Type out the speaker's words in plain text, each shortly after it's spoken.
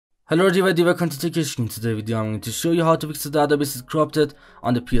Hello everybody, welcome to Tech. In today's video I'm going to show you how to fix the database is corrupted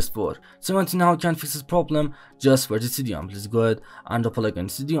on the PS4. So you want to know how you can fix this problem, just for this video, please go ahead and drop a like on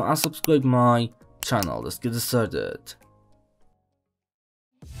this video and subscribe my channel. Let's get started.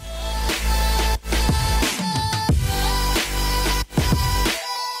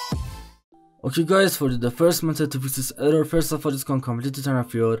 Okay guys, for the first method to fix this error, first of all just completely turn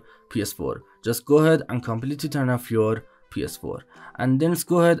off your PS4. Just go ahead and completely turn off your PS4, and then let's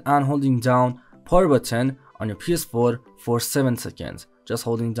go ahead and holding down power button on your PS4 for 7 seconds. Just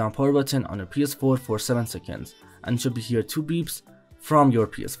holding down power button on your PS4 for 7 seconds, and you should be hear 2 beeps from your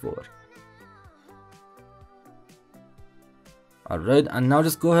PS4. Alright, and now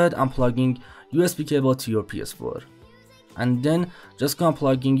just go ahead and plugging USB cable to your PS4, and then just go and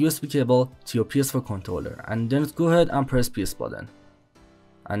plugging USB cable to your PS4 controller, and then let's go ahead and press PS button.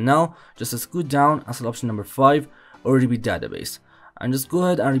 And now just scoot down and select option number 5 or repeat database, and just go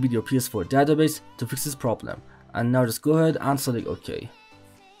ahead and repeat your PS4 database to fix this problem. And now just go ahead and select OK.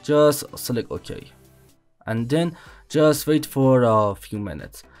 Just select OK, and then just wait for a few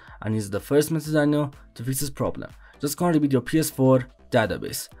minutes. And this is the first method I know to fix this problem. Just go and repeat your PS4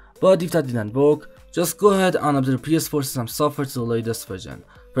 database. But if that didn't work, just go ahead and update your PS4 system software to the latest version.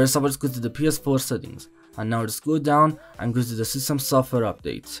 First of all, just go to the PS4 settings, and now just go down and go to the system software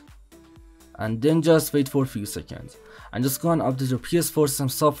updates, and then just wait for a few seconds, and just go and update your PS4 system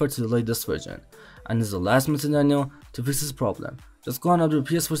software to the latest version. And this is the last method I know to fix this problem. Just go and update your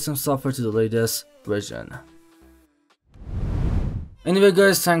PS4 system software to the latest version. Anyway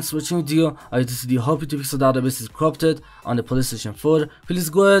guys, thanks for watching the video. I hope you to fix the database is corrupted on the PlayStation 4. Please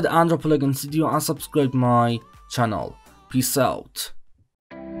go ahead and drop a like on this video and subscribe my channel. Peace out.